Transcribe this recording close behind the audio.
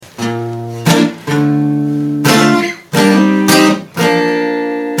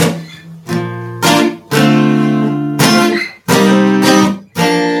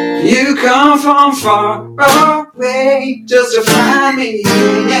from far away just to find me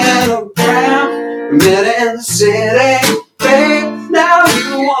hanging around. Met in the city, babe. Now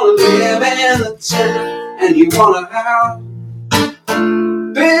you wanna live in the town and you wanna out.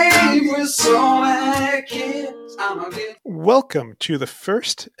 Babe, we're so many kids. Welcome to the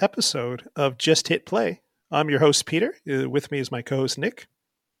first episode of Just Hit Play. I'm your host, Peter. With me is my co-host, Nick.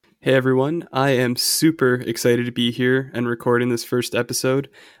 Hey everyone, I am super excited to be here and recording this first episode.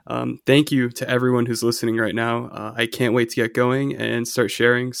 Thank you to everyone who's listening right now. I can't wait to get going and start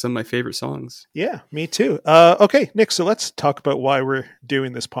sharing some of my favorite songs. Yeah, me too. Okay, Nick, so let's talk about why we're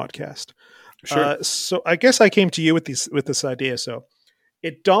doing this podcast. Sure. So I guess I came to you with this idea. So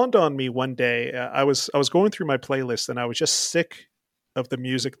it dawned on me one day. I was going through my playlist and I was just sick of the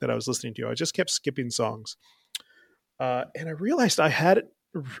music that I was listening to. I just kept skipping songs. And I realized I had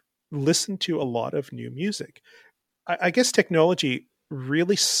listened to a lot of new music. I guess technology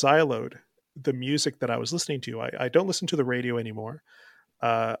really siloed the music that I was listening to. I don't listen to the radio anymore.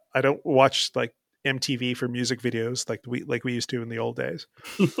 I don't watch like MTV for music videos like we used to in the old days.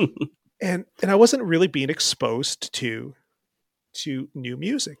 and I wasn't really being exposed to new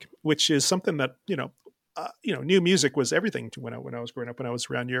music, which is something that, new music was everything to when I was growing up, when I was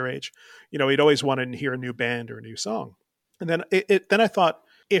around your age. You'd always want to hear a new band or a new song. And then then I thought,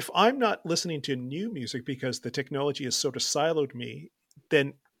 if I'm not listening to new music because the technology has sort of siloed me,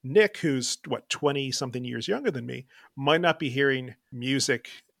 then Nick, who's 20 something years younger than me, might not be hearing music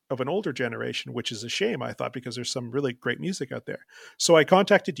of an older generation, which is a shame, I thought, because there's some really great music out there. So I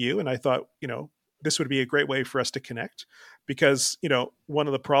contacted you and I thought, this would be a great way for us to connect, because, one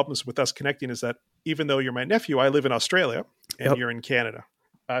of the problems with us connecting is that even though you're my nephew, I live in Australia and You're in Canada.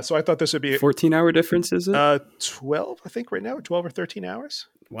 So I thought this would be 14-hour difference, is it? 12, I think right now, 12 or 13 hours.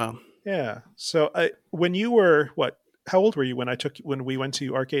 Wow. Yeah. So when you were how old were you when we went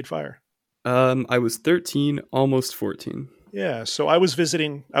to Arcade Fire? I was 13, almost 14. Yeah. So I was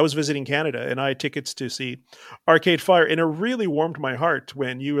visiting Canada and I had tickets to see Arcade Fire, and it really warmed my heart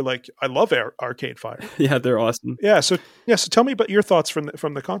when you were like, I love Arcade Fire. Yeah, they're awesome. Yeah. So tell me about your thoughts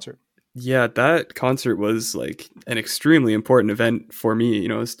from the concert. Yeah, that concert was like an extremely important event for me,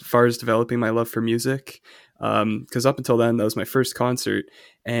 as far as developing my love for music. Because up until then, that was my first concert,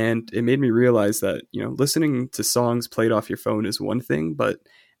 and it made me realize that, listening to songs played off your phone is one thing, but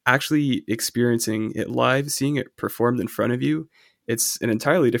actually experiencing it live, seeing it performed in front of you, it's an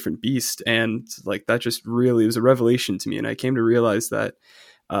entirely different beast. And like, that just really was a revelation to me. And I came to realize that,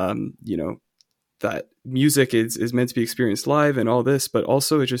 that music is meant to be experienced live and all this, but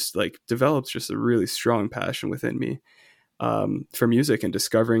also it just like develops just a really strong passion within me for music and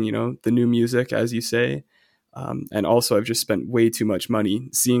discovering, the new music, as you say. And also I've just spent way too much money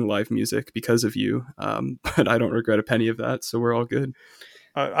seeing live music because of you. But I don't regret a penny of that. So we're all good.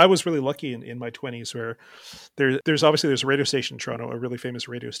 I was really lucky in my 20s where there's a radio station in Toronto, a really famous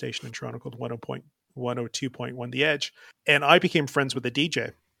radio station in Toronto called 102.1 The Edge. And I became friends with the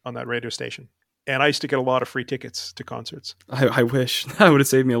DJ on that radio station. And I used to get a lot of free tickets to concerts. I wish. That would have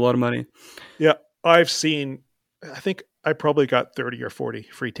saved me a lot of money. Yeah. I think I probably got 30 or 40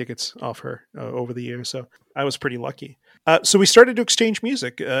 free tickets off her over the years. So I was pretty lucky. So we started to exchange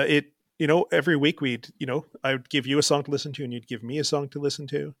music. Every week I would give you a song to listen to and you'd give me a song to listen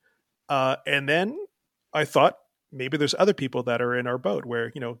to. And then I thought maybe there's other people that are in our boat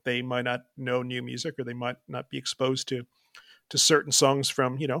where, they might not know new music or they might not be exposed to certain songs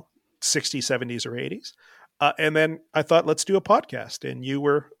from, 60s, 70s, or 80s. And then I thought, let's do a podcast, and you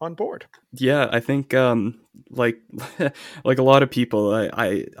were on board. Yeah, I think like a lot of people,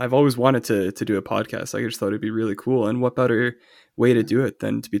 I've always wanted to do a podcast. I just thought it'd be really cool. And what better way to do it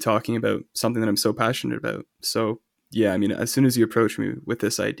than to be talking about something that I'm so passionate about? So yeah, I mean, as soon as you approached me with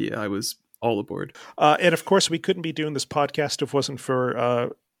this idea, I was all aboard. And of course, we couldn't be doing this podcast if it wasn't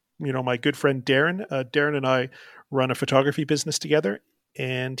for my good friend Darren. Darren and I run a photography business together.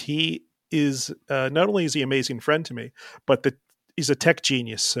 And he is not only is he an amazing friend to me, but he's a tech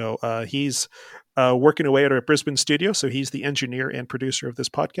genius. So he's working away at our Brisbane studio. So he's the engineer and producer of this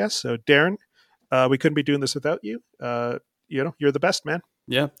podcast. So Darren, we couldn't be doing this without you. You're the best, man.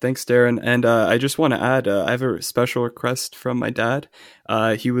 Yeah, thanks, Darren. And I just want to add, I have a special request from my dad.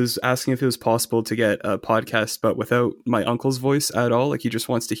 He was asking if it was possible to get a podcast, but without my uncle's voice at all. Like, he just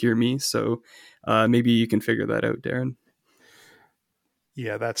wants to hear me. So maybe you can figure that out, Darren.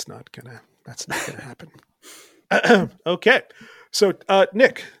 Yeah, that's not gonna happen. Okay, so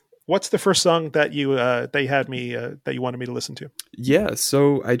Nick, what's the first song that you that you wanted me to listen to? Yeah,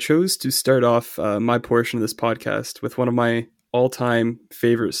 so I chose to start off my portion of this podcast with one of my all-time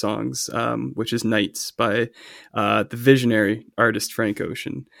favorite songs, which is Nights by the visionary artist Frank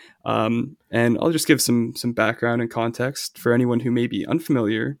Ocean. And I'll just give some background and context for anyone who may be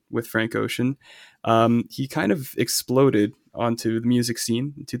unfamiliar with Frank Ocean. He kind of exploded onto the music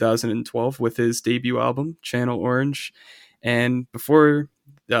scene in 2012 with his debut album, Channel Orange. And before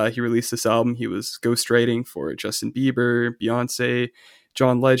he released this album, he was ghostwriting for Justin Bieber, Beyonce,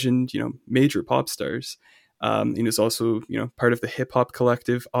 John Legend, major pop stars. He was also, part of the hip hop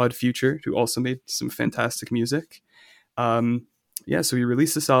collective Odd Future, who also made some fantastic music. So he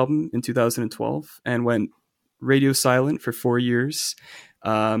released this album in 2012 and went radio silent for 4 years.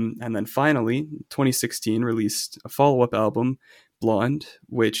 And then finally, 2016, released a follow-up album, Blonde,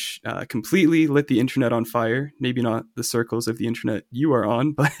 which completely lit the internet on fire. Maybe not the circles of the internet you are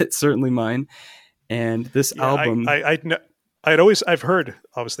on, but certainly mine. And this album... I've heard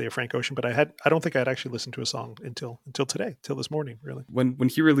obviously of Frank Ocean, but I don't think I'd actually listened to a song until today, till this morning, really. When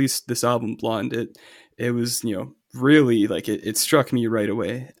he released this album, Blonde, it was, really like it struck me right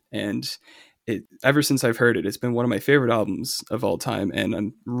away. And ever since I've heard it, it's been one of my favorite albums of all time. And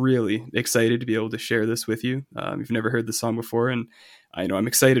I'm really excited to be able to share this with you. You've never heard the song before, and I know I'm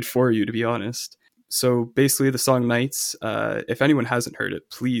excited for you, to be honest. So basically the song Nights, if anyone hasn't heard it,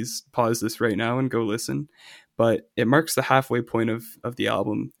 please pause this right now and go listen. But it marks the halfway point of the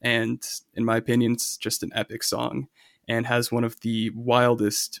album, and in my opinion, it's just an epic song and has one of the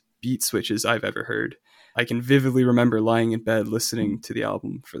wildest beat switches I've ever heard. I can vividly remember lying in bed listening to the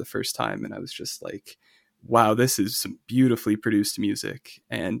album for the first time, and I was just like, wow, this is some beautifully produced music.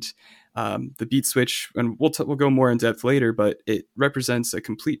 And the beat switch, and we'll go more in depth later, but it represents a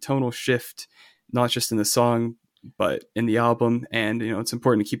complete tonal shift, not just in the song, but in the album. And, it's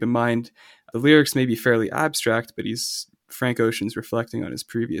important to keep in mind the lyrics may be fairly abstract, but Frank Ocean's reflecting on his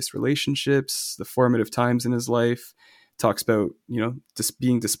previous relationships, the formative times in his life, talks about, just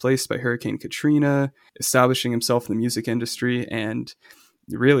being displaced by Hurricane Katrina, establishing himself in the music industry. And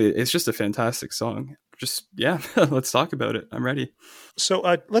really, it's just a fantastic song. Let's talk about it. I'm ready. So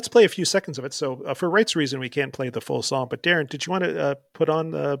let's play a few seconds of it. So for rights reason, we can't play the full song. But Darren, did you want to put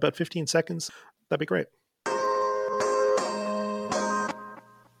on about 15 seconds? That'd be great.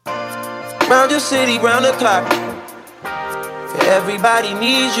 Round your city, round the clock. Everybody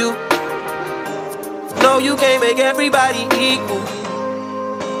needs you. No, you can't make everybody equal.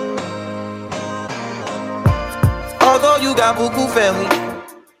 Although you got buku family,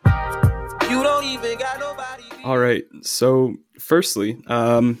 you don't even got nobody. All right. So firstly,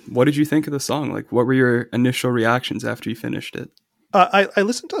 what did you think of the song? Like, what were your initial reactions after you finished it? I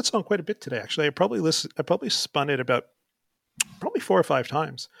listened to that song quite a bit today, actually. I probably spun it about 4 or 5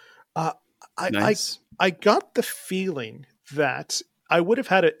 times. Nice. I got the feeling that it would have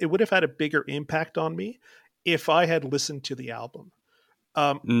had a bigger impact on me if I had listened to the album.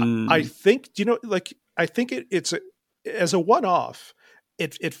 I think, I think it's as a one-off.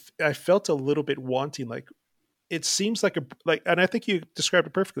 I felt a little bit wanting. Like, it seems like and I think you described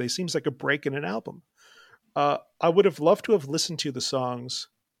it perfectly. It seems like a break in an album. I would have loved to have listened to the songs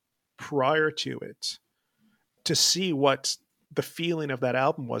prior to it to see what the feeling of that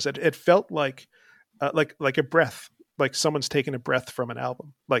album was. It felt like a breath, like someone's taking a breath from an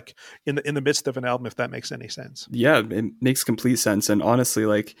album, like in the midst of an album, if that makes any sense. Yeah, it makes complete sense. And honestly,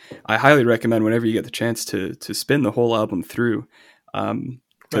 like, I highly recommend whenever you get the chance to spin the whole album through.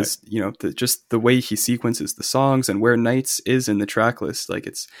 Because just the way he sequences the songs and where Nights is in the track list, like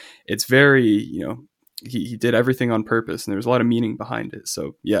it's very, he did everything on purpose, and there's a lot of meaning behind it.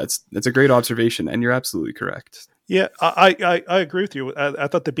 So yeah, it's a great observation, and you're absolutely correct. Yeah, I agree with you. I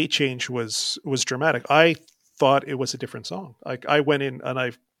thought the beat change was dramatic. I thought it was a different song. Like, I went in and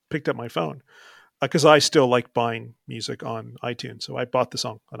I picked up my phone because I still like buying music on iTunes. So I bought the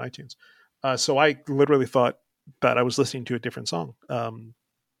song on iTunes. So I literally thought that I was listening to a different song.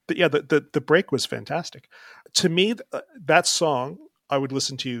 But yeah, the break was fantastic. To me, that song I would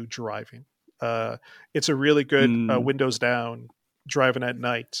listen to driving. It's a really good windows down, driving at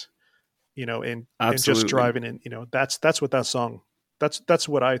night, and just driving in, that's what that song, that's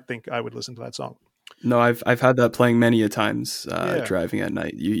what I think I would listen to that song. No, I've had that playing many a times, driving at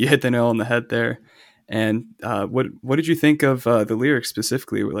night. You hit the nail on the head there. And what did you think of the lyrics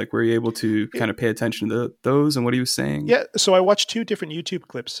specifically? Like, were you able to kind of pay attention to those and what he was saying? Yeah, so I watched 2 different YouTube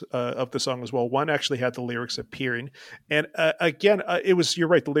clips of the song as well. One actually had the lyrics appearing, and again, you're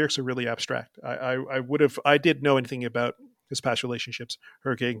right. The lyrics are really abstract. I didn't know anything about his past relationships,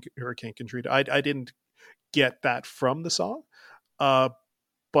 Hurricane Katrina. I didn't get that from the song,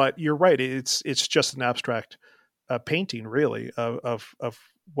 but you're right. It's just an abstract painting, really, of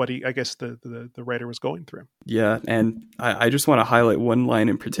what I guess the writer was going through. Yeah, and I just want to highlight one line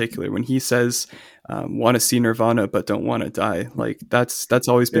in particular when he says, "Want to see Nirvana but don't want to die." Like that's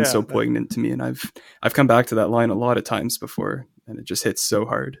always been so poignant to me, and I've come back to that line a lot of times before, and it just hits so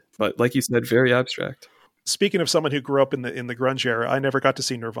hard. But like you said, very abstract. Speaking of someone who grew up in the grunge era, I never got to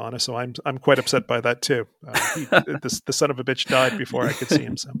see Nirvana, so I'm quite upset by that too. The son of a bitch died before I could see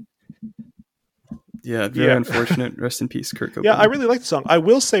him. So. Yeah, very unfortunate. Rest in peace, Kurt Cobain. Yeah, I really like the song. I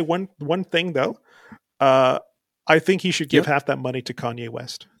will say one thing though. I think he should give half that money to Kanye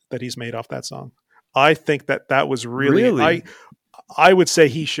West that he's made off that song. I think that was really? I would say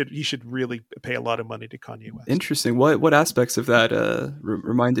he should really pay a lot of money to Kanye West. Interesting. What aspects of that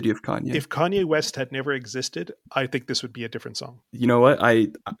reminded you of Kanye? If Kanye West had never existed, I think this would be a different song. You know what?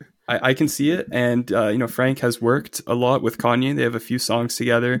 I can see it, and Frank has worked a lot with Kanye. They have a few songs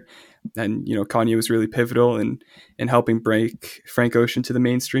together. And, Kanye was really pivotal in helping break Frank Ocean to the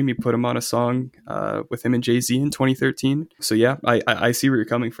mainstream. He put him on a song with him and Jay-Z in 2013. So, yeah, I see where you're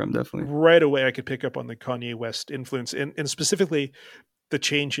coming from, definitely. Right away, I could pick up on the Kanye West influence and specifically the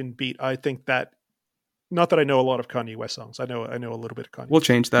change in beat. I think that, not that I know a lot of Kanye West songs. I know a little bit of Kanye. We'll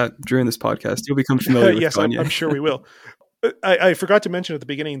change that during this podcast. You'll become familiar with Kanye. Yes, I'm sure we will. I forgot to mention at the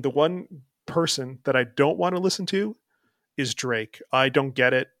beginning, the one person that I don't want to listen to is Drake. I don't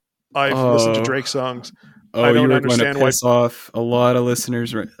get it. I've listened to Drake songs. I don't understand why. Piss off a lot of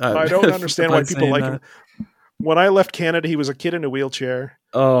listeners. I don't understand why people like him. When I left Canada, he was a kid in a wheelchair.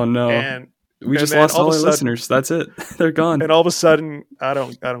 Oh no! And we just lost all our listeners. That's it. They're gone. And all of a sudden, I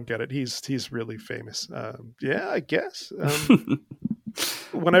don't get it. He's really famous. Yeah, I guess.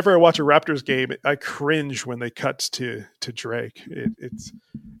 Whenever I watch a Raptors game, I cringe when they cut to Drake. It's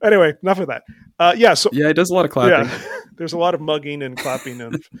anyway. Enough of that. It does a lot of clapping. Yeah, there's a lot of mugging and clapping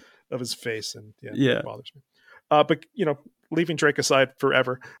of his face, and it bothers me. But leaving Drake aside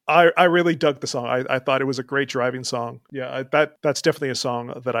forever, I really dug the song. I thought it was a great driving song. Yeah, that's definitely a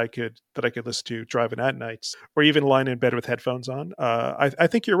song that I could listen to driving at nights, or even lying in bed with headphones on. I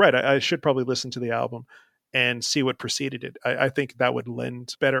think you're right. I should probably listen to the album and see what preceded it. I think that would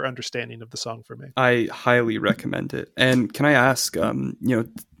lend better understanding of the song for me. I highly recommend it. And can I ask,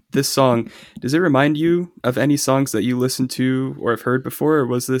 this song, does it remind you of any songs that you listened to or have heard before, or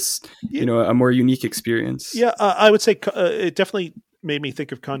was this, a more unique experience? Yeah, I would say it definitely made me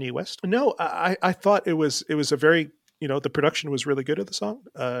think of Kanye West. No, I thought it was a very, the production was really good of the song.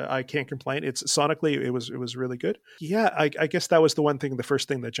 I can't complain. It's sonically, it was really good. Yeah, I guess that was the first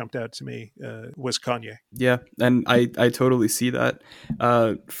thing that jumped out to me was Kanye. Yeah, and I totally see that.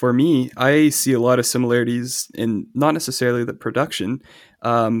 For me, I see a lot of similarities in not necessarily the production,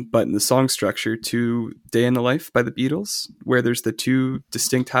 but in the song structure to Day in the Life by the Beatles, where there's the two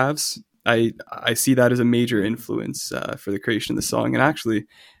distinct halves. I see that as a major influence for the creation of the song. And actually,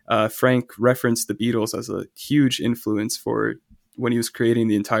 Frank referenced the Beatles as a huge influence for when he was creating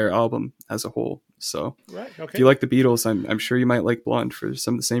the entire album as a whole. So if you like the Beatles, I'm sure you might like Blonde for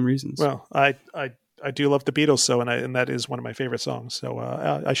some of the same reasons. Well, I do love the Beatles, and that is one of my favorite songs. So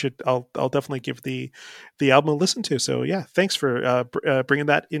I'll definitely give the album a listen to. So yeah, thanks for bringing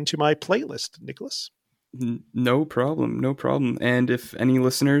that into my playlist, Nicholas. No problem. And if any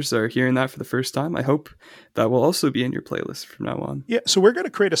listeners are hearing that for the first time, I hope that will also be in your playlist from now on. Yeah, so we're going to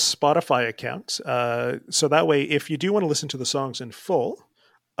create a Spotify account. So that way, if you do want to listen to the songs in full,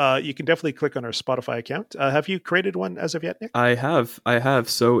 you can definitely click on our Spotify account. Have you created one as of yet, Nick? I have.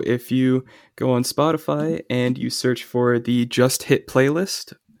 So if you go on Spotify and you search for the Just Hit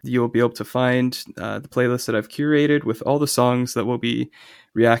playlist, you'll be able to find the playlist that I've curated with all the songs that we'll be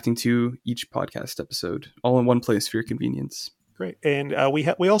reacting to each podcast episode, all in one place for your convenience. Great. And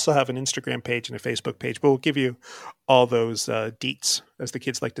we also have an Instagram page and a Facebook page, but we'll give you all those deets, as the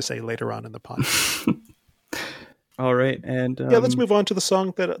kids like to say, later on in the podcast. All right. And let's move on to the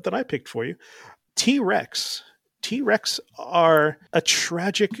song that I picked for you. T-Rex. T-Rex are a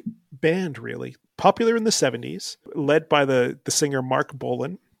tragic band, really. Popular in the 70s, led by the singer Mark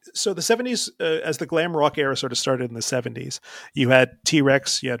Bolan. So the 70s, as the glam rock era sort of started in the 70s, you had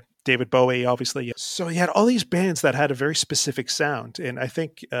T-Rex, you had David Bowie, obviously. So you had all these bands that had a very specific sound. And I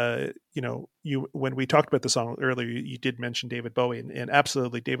think, when we talked about the song earlier, you did mention David Bowie, and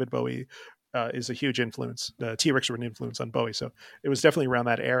absolutely David Bowie is a huge influence. T-Rex were an influence on Bowie. So it was definitely around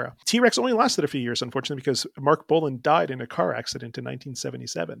that era. T-Rex only lasted a few years, unfortunately, because Mark Bolan died in a car accident in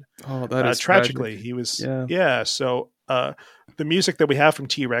 1977. Oh, that is tragically. tragic. He was, So the music that we have from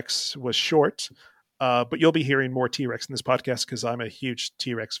T-Rex was short, but you'll be hearing more T-Rex in this podcast because I'm a huge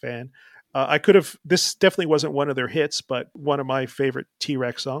T-Rex fan. I could have. This definitely wasn't one of their hits, but one of my favorite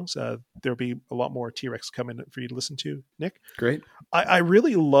T-Rex songs. There'll be a lot more T-Rex coming for you to listen to, Nick. Great. I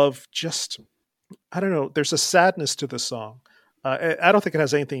really love just. I don't know. There's a sadness to the song. I don't think it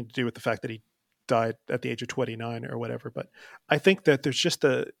has anything to do with the fact that he died at the age of 29 or whatever, but I think that there's just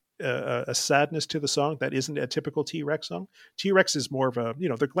a sadness to the song that isn't a typical T-Rex song. T-Rex is more of a,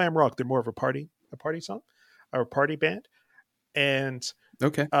 they're glam rock. They're more of a party song or a party band. And,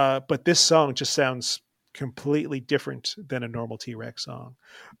 Okay. but this song just sounds completely different than a normal T-Rex song.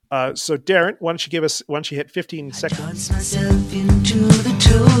 So Darren, why don't you hit 15 seconds? I dance myself into the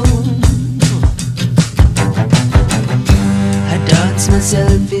tune. I dance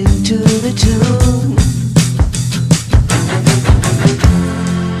myself into the tune.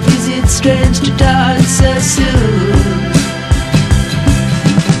 Is it strange to dance so soon?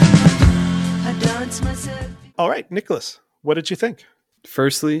 I dance myself. All right, Nicholas, what did you think?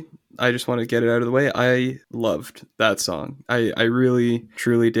 Firstly, I just want to get it out of the way. I loved that song. I really,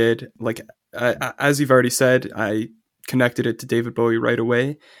 truly did. Like, as you've already said, I connected it to David Bowie right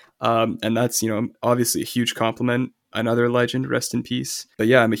away. And that's, obviously a huge compliment. Another legend, rest in peace. But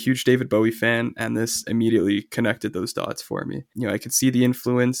yeah, I'm a huge David Bowie fan, and this immediately connected those dots for me. I could see the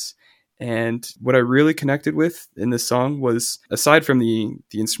influence. And what I really connected with in this song was, aside from the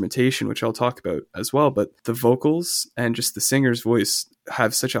instrumentation, which I'll talk about as well, but the vocals and just the singer's voice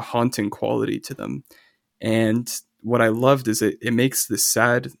have such a haunting quality to them. And what I loved is it makes this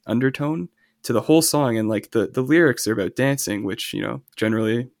sad undertone to the whole song. And like the lyrics are about dancing, which,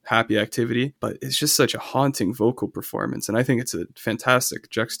 generally happy activity, but it's just such a haunting vocal performance. And I think it's a fantastic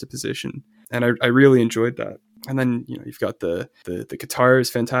juxtaposition. And I really enjoyed that. And then, you've got the guitar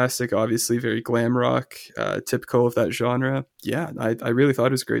is fantastic, obviously very glam rock, typical of that genre. Yeah, I really thought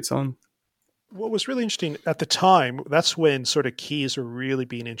it was a great song. What was really interesting at the time, that's when sort of keys were really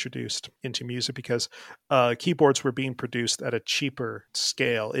being introduced into music, because keyboards were being produced at a cheaper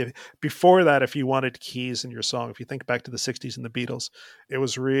scale. Before that, if you wanted keys in your song, if you think back to the 60s and the Beatles, it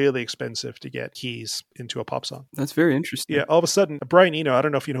was really expensive to get keys into a pop song. That's very interesting. Yeah, all of a sudden, Brian Eno, I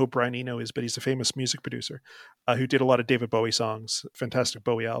don't know if you know who Brian Eno is, but he's a famous music producer who did a lot of David Bowie songs, fantastic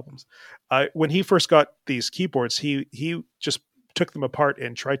Bowie albums. When he first got these keyboards, he just took them apart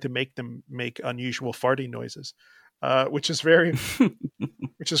and tried to make them make unusual farting noises, which is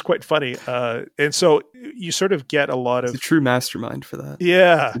quite funny. And so you sort of get a lot of a true mastermind for that.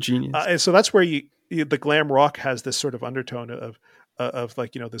 Yeah, a genius. And so that's where the glam rock has this sort of undertone of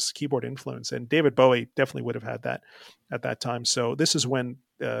like, this keyboard influence, and David Bowie definitely would have had that at that time. So this is when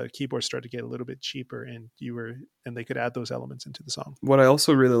keyboards started to get a little bit cheaper, and they could add those elements into the song. What I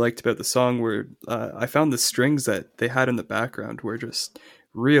also really liked about the song were I found the strings that they had in the background were just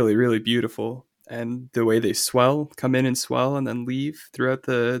really, really beautiful. And the way they come in and swell and then leave throughout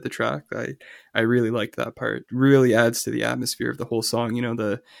the track, I really liked that part. Really adds to the atmosphere of the whole song.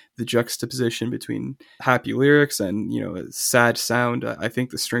 The juxtaposition between happy lyrics and a sad sound. I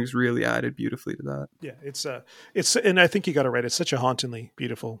think the strings really added beautifully to that. Yeah, it's and I think you got it right. It's such a hauntingly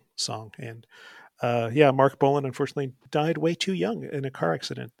beautiful song, and Mark Bolan unfortunately died way too young in a car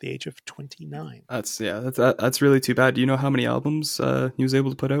accident at the age of 29. That's really too bad. Do you know how many albums he was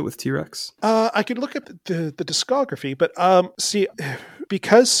able to put out with T-Rex? I could look up the discography, but see,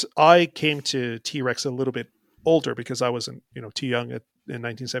 because I came to T-Rex a little bit older, because I wasn't too young in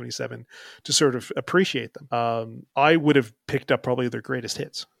 1977 to sort of appreciate them. I would have picked up probably their greatest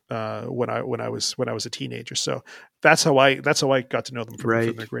hits when I was a teenager. So that's how I got to know them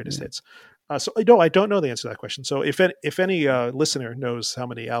from their greatest hits. So I don't know the answer to that question. So if any listener knows how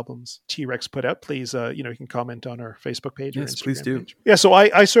many albums T-Rex put out, please you can comment on our Facebook page or Instagram please do. page. Yeah, so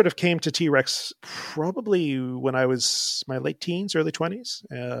I sort of came to T-Rex probably when I was my late teens, early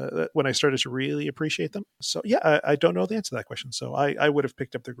 20s, when I started to really appreciate them. So yeah, I don't know the answer to that question. So I would have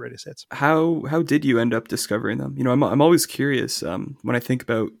picked up their greatest hits. How did you end up discovering them? I'm always curious when I think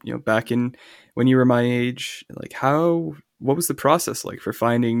about back in when you were my age, like what was the process like for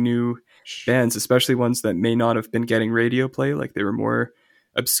finding new bands, especially ones that may not have been getting radio play, like they were more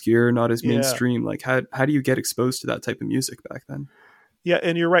obscure, not as mainstream? Like how do you get exposed to that type of music back then? Yeah,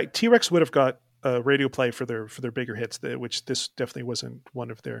 and you're right. T-Rex would have got radio play for their bigger hits, which this definitely wasn't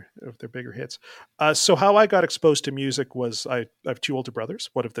one of their bigger hits. So how I got exposed to music was I have two older brothers,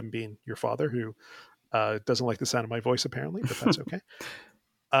 one of them being your father, who doesn't like the sound of my voice apparently, but that's okay.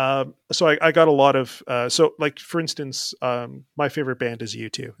 So I got a lot of, so like, for instance, my favorite band is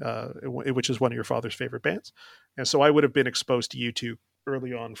U2, which is one of your father's favorite bands. And so I would have been exposed to U2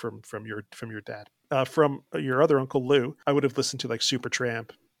 early on from your dad. From your other uncle, Lou, I would have listened to like Supertramp,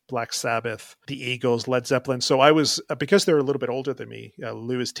 Black Sabbath, the Eagles, Led Zeppelin. So I was, because they're a little bit older than me,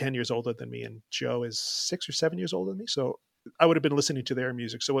 Lou is 10 years older than me, and Joe is 6 or 7 years older than me. So I would have been listening to their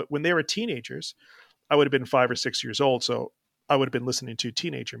music. So when they were teenagers, I would have been 5 or 6 years old. So I would have been listening to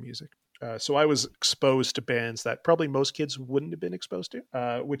teenager music. So I was exposed to bands that probably most kids wouldn't have been exposed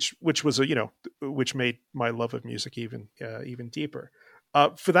to, which was which made my love of music even deeper.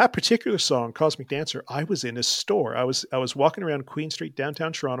 For that particular song, Cosmic Dancer, I was in a store. I was walking around Queen Street,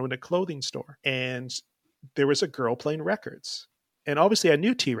 downtown Toronto, in a clothing store, and there was a girl playing records. And obviously, I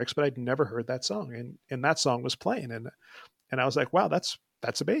knew T-Rex, but I'd never heard that song, and that song was playing, and I was like, wow, that's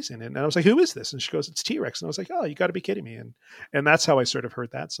amazing. And I was like, who is this? And she goes, it's T-Rex. And I was like, oh, you got to be kidding me. And that's how I sort of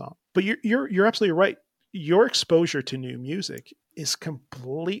heard that song. But you're absolutely right. Your exposure to new music is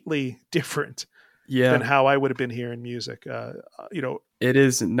completely different than how I would have been hearing music. It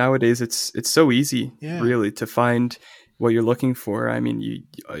is nowadays. It's so easy, really, to find what you're looking for. I mean,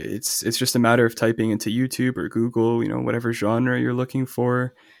 it's just a matter of typing into YouTube or Google, whatever genre you're looking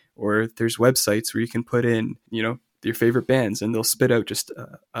for, or there's websites where you can put in, your favorite bands, and they'll spit out just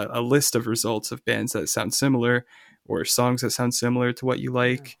a list of results of bands that sound similar or songs that sound similar to what you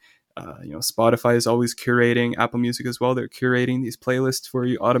like. Spotify is always curating, Apple Music as well. They're curating these playlists for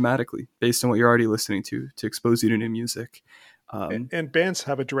you automatically based on what you're already listening to expose you to new music. And bands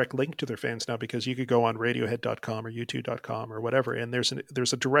have a direct link to their fans now, because you could go on Radiohead.com or U2.com or whatever, and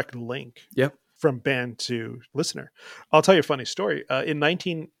there's a direct link from band to listener. I'll tell you a funny story. In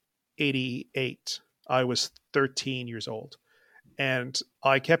 1988, I was 13 years old, and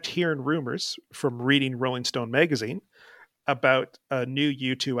I kept hearing rumors from reading Rolling Stone magazine about a new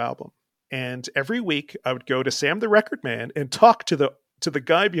U2 album. And every week I would go to Sam the Record Man and talk to the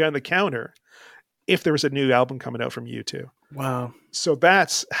guy behind the counter if there was a new album coming out from U2. Wow. So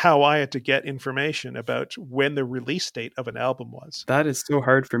that's how I had to get information about when the release date of an album was. That is so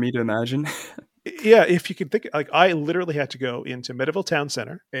hard for me to imagine. Yeah, if you can think, like, I literally had to go into Meadowville Town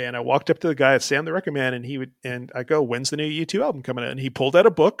Center, and I walked up to the guy at Sam the Record Man, and I go, when's the new U2 album coming out? And he pulled out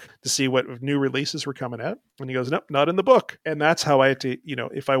a book to see what new releases were coming out. And he goes, nope, not in the book. And that's how I had to,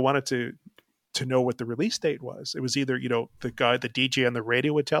 if I wanted to know what the release date was, it was either, the DJ on the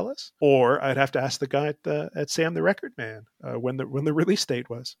radio would tell us, or I'd have to ask the guy at Sam the Record Man when the release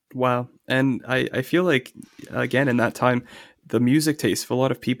date was. Wow. And I feel like, again, in that time, the music taste of a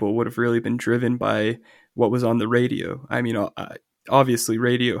lot of people would have really been driven by what was on the radio. I mean, obviously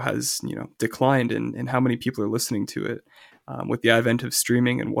radio has, declined in how many people are listening to it with the advent of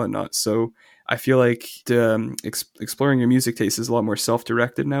streaming and whatnot. So I feel like exploring your music taste is a lot more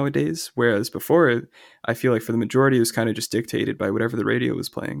self-directed nowadays, whereas before, I feel like for the majority, it was kind of just dictated by whatever the radio was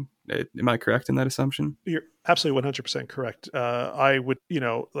playing. Am I correct in that assumption? You're absolutely 100% correct. I would,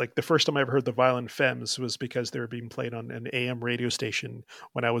 like the first time I ever heard the Violent Femmes was because they were being played on an AM radio station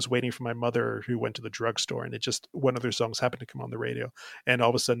when I was waiting for my mother, who went to the drugstore, and one of their songs happened to come on the radio. And all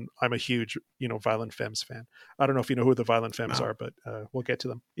of a sudden, I'm a huge, Violent Femmes fan. I don't know if you know who the Violent Femmes are, but we'll get to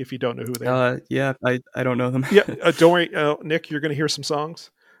them if you don't know who they are. Yeah, I don't know them. Yeah, don't worry, Nick, you're going to hear some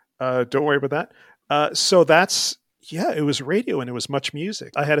songs. Don't worry about that. So that's, it was radio, and it was Much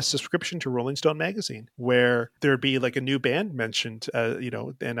Music. I had a subscription to Rolling Stone magazine where there'd be like a new band mentioned,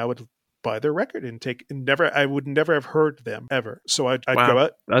 and I would buy their record and I would never have heard them ever. So I'd go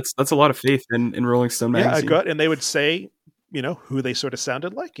out. That's a lot of faith in Rolling Stone magazine. Yeah, I'd go out, and they would say, who they sort of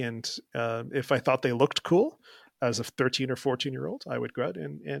sounded like. And if I thought they looked cool as a 13 or 14-year-old, I would go out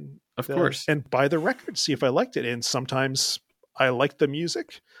and of course, and buy the record, see if I liked it. And sometimes I liked the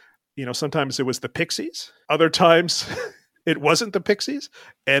music. Sometimes it was the Pixies. Other times it wasn't the Pixies.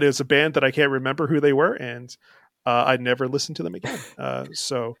 And it's a band that I can't remember who they were. And I never listened to them again.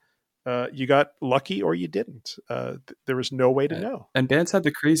 So you got lucky or you didn't. There was no way to know. And bands had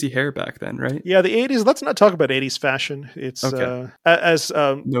the crazy hair back then, right? Yeah, the 80s. Let's not talk about 80s fashion. It's okay.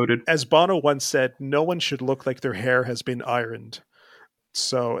 Noted. As Bono once said, no one should look like their hair has been ironed.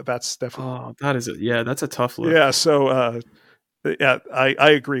 So that's definitely... Oh, that is it. Yeah, that's a tough look. Yeah, so... yeah, I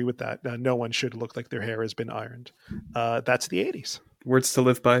agree with that. No one should look like their hair has been ironed. That's the 80s. Words to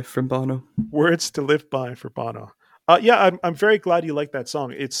live by from Bono. Words to live by for Bono. Yeah, I'm very glad you like that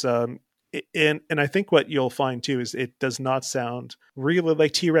song. It's and I think what you'll find too is it does not sound really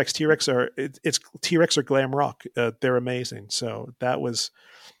like T-Rex. T-Rex are glam rock. They're amazing. So that was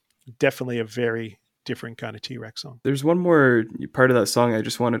definitely a very different kind of T-Rex song. There's one more part of that song I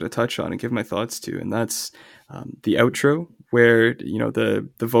just wanted to touch on and give my thoughts to, and that's the outro, where the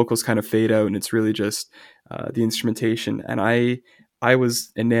vocals kind of fade out and it's really just the instrumentation. And I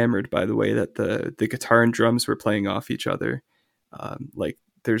was enamored by the way that the guitar and drums were playing off each other. Like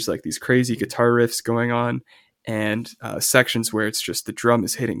there's like these crazy guitar riffs going on, and sections where it's just the drum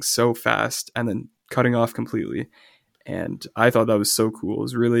is hitting so fast and then cutting off completely. And I thought that was so cool. It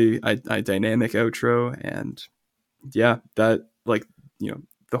was really a dynamic outro, and yeah, that, like, you know,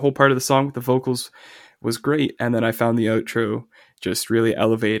 the whole part of the song with the vocals was great, and then I found the outro just really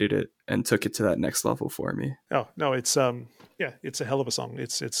elevated it and took it to that next level for me. Oh no, it's it's a hell of a song.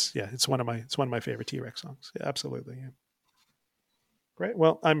 It's one of my favorite T-Rex songs. Yeah, absolutely. Yeah. Great.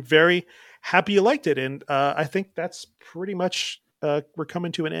 Well, I'm very happy you liked it, and I think that's pretty much we're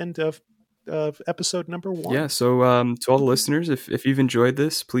coming to an end of episode number 1. Yeah, so to all the listeners, if you've enjoyed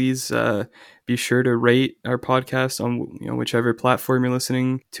this, please be sure to rate our podcast on, you know, whichever platform you're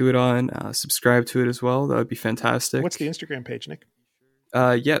listening to it on. Subscribe to it as well. That would be fantastic. What's the Instagram page, Nick?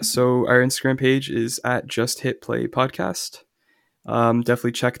 So our Instagram page is at Just Hit Play Podcast.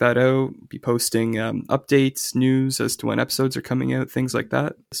 Definitely check that out. Be posting updates, news as to when episodes are coming out, things like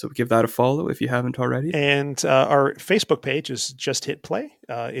that. So give that a follow if you haven't already. And our Facebook page is Just Hit Play,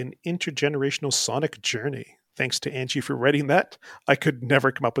 an intergenerational sonic journey. Thanks to Angie for writing that. I could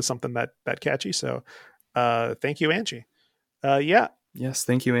never come up with something that catchy. So thank you, Angie. Yes,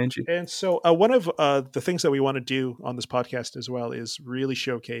 thank you, Angie. And so one of the things that we want to do on this podcast as well is really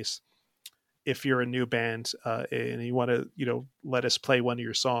showcase, if you're a new band and you want to, you know, let us play one of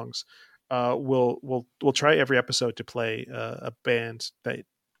your songs, we'll try every episode to play a band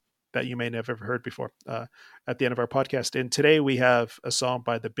that you may never have heard before at the end of our podcast. And today we have a song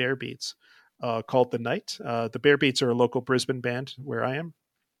by the Bear Beats called "The Night." The Bear Beats are a local Brisbane band where I am.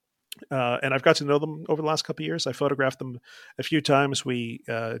 And I've got to know them over the last couple of years. I photographed them a few times.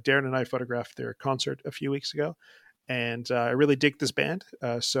 Darren and I photographed their concert a few weeks ago. And I really dig this band.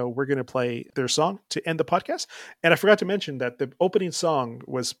 So we're going to play their song to end the podcast. And I forgot to mention that the opening song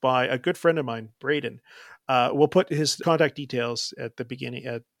was by a good friend of mine, Braden. We'll put his contact details at the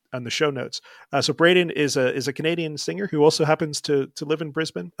beginning on the show notes. So Braden is a Canadian singer who also happens to live in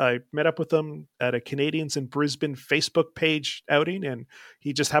Brisbane. I met up with him at a Canadians in Brisbane Facebook page outing, and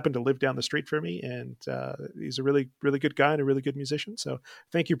he just happened to live down the street from me. And he's a really, really good guy and a really good musician. So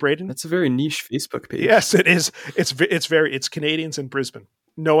thank you, Braden. That's a very niche Facebook page. Yes, it is. It's Canadians in Brisbane.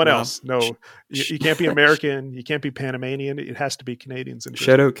 No one else. No, you can't be American. You can't be Panamanian. It has to be Canadians in Brisbane.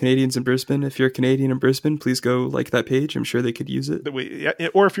 Shout out Canadians in Brisbane. If you're a Canadian in Brisbane, please go like that page. I'm sure they could use it.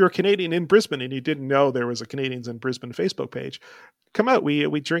 Or if you're a Canadian in Brisbane and you didn't know there was a Canadians in Brisbane Facebook page, come out. We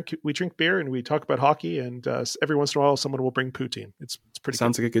drink beer and we talk about hockey, and every once in a while someone will bring poutine. It's pretty.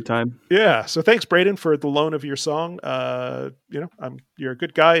 Sounds like a good time. Yeah. So thanks, Braden, for the loan of your song. You're a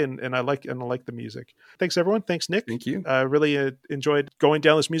good guy, and I like the music. Thanks, everyone. Thanks, Nick. Thank you. I really enjoyed going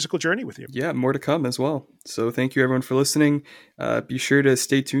down this musical journey with you. Yeah, more to come as well. So thank you, everyone, for listening. Be sure to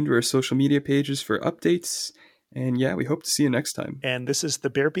stay tuned to our social media pages for updates. And yeah, we hope to see you next time. And this is the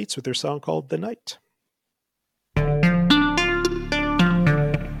Bear Beats with their song called "The Night."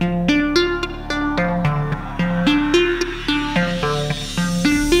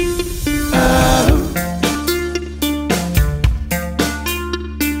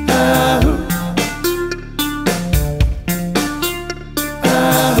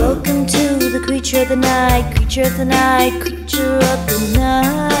 Creature of the night, creature of the night, creature of the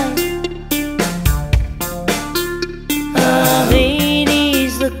night.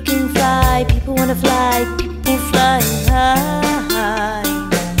 Ladies looking fly, people wanna fly, people flying high.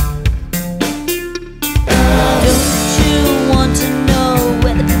 Don't you want to know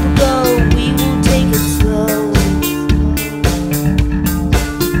where the people go? We will take it slow.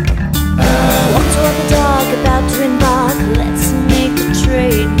 Walk toward the dog, about to embark, let's make a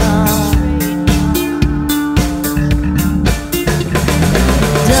trademark.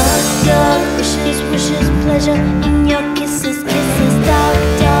 Dog, wishes, pleasure in your kisses,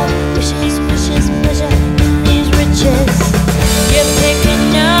 dog, wishes, pleasure in these riches. You're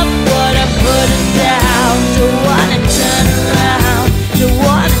picking up what I'm putting down. Don't wanna turn around, don't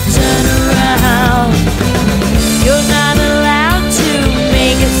wanna turn around. You're not allowed to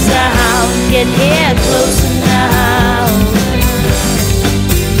make a sound. Get here closer now.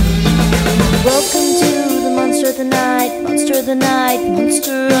 Welcome to the monster of the night, monster of the night,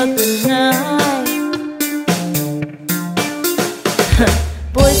 monster of the night.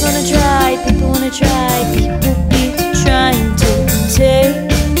 Boys wanna try, people wanna try, people be trying to take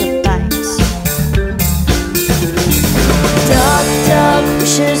the bites. Dog,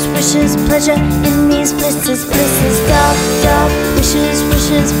 wishes, pleasure in these places, dog, wishes,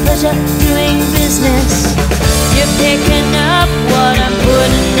 pleasure doing business. You're picking up what I'm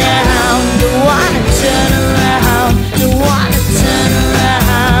putting down. Don't wanna turn around, don't wanna turn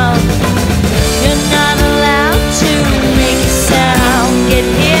around. You're not allowed to make a sound. Get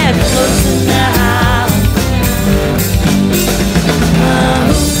here closer now.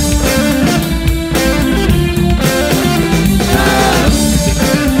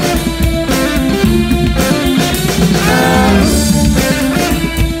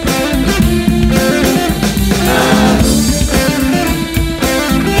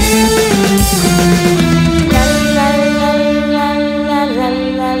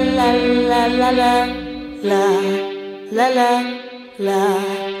 la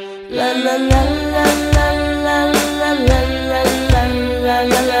la la la la la la la la la la la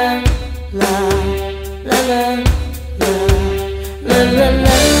la la la la